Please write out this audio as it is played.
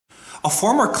A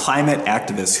former climate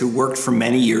activist who worked for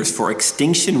many years for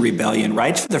Extinction Rebellion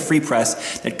writes for the Free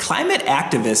Press that climate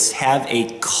activists have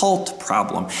a cult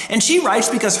problem. And she writes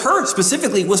because her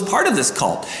specifically was part of this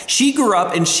cult. She grew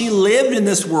up and she lived in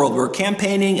this world where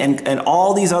campaigning and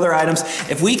all these other items,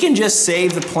 if we can just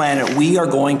save the planet, we are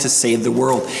going to save the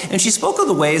world. And she spoke of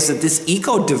the ways that this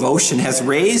eco-devotion has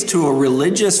raised to a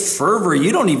religious fervor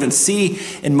you don't even see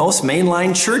in most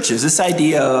mainline churches. This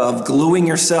idea of gluing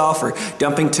yourself or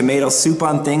dumping tomato soup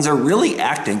on things are really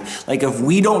acting like if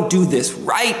we don't do this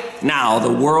right now,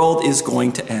 the world is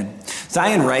going to end.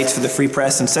 Zion writes for the Free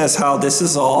Press and says how this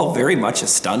is all very much a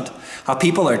stunt, how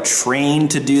people are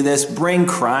trained to do this. Bring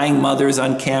crying mothers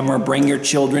on camera, bring your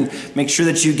children, make sure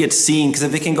that you get seen, because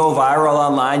if it can go viral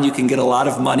online, you can get a lot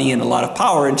of money and a lot of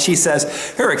power. And she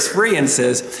says her experience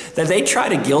is that they try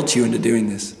to guilt you into doing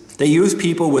this. They use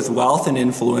people with wealth and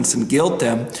influence and guilt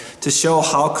them to show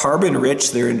how carbon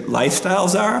rich their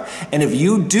lifestyles are. And if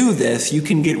you do this, you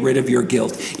can get rid of your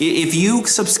guilt. If you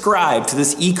subscribe to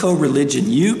this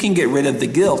eco-religion, you can get rid of the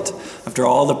guilt after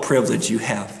all the privilege you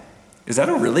have. Is that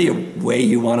really a way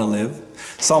you want to live?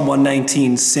 Psalm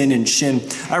 119, sin and shin.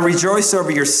 I rejoice over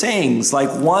your sayings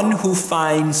like one who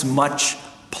finds much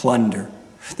plunder.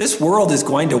 This world is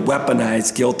going to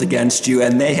weaponize guilt against you,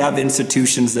 and they have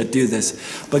institutions that do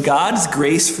this. But God's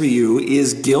grace for you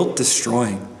is guilt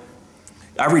destroying.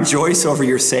 I rejoice over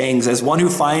your sayings as one who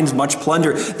finds much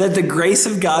plunder, that the grace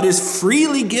of God is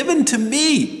freely given to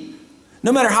me.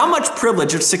 No matter how much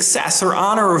privilege or success or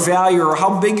honor or value or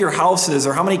how big your house is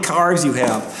or how many cars you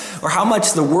have or how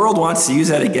much the world wants to use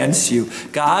that against you,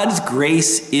 God's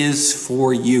grace is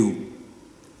for you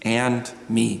and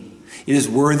me. It is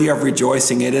worthy of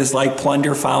rejoicing. It is like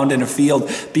plunder found in a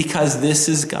field, because this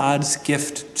is God's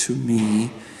gift to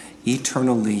me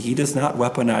eternally. He does not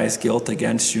weaponize guilt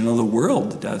against you. No, the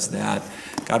world does that.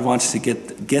 God wants to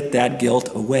get that guilt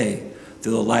away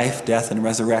through the life, death, and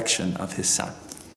resurrection of his Son.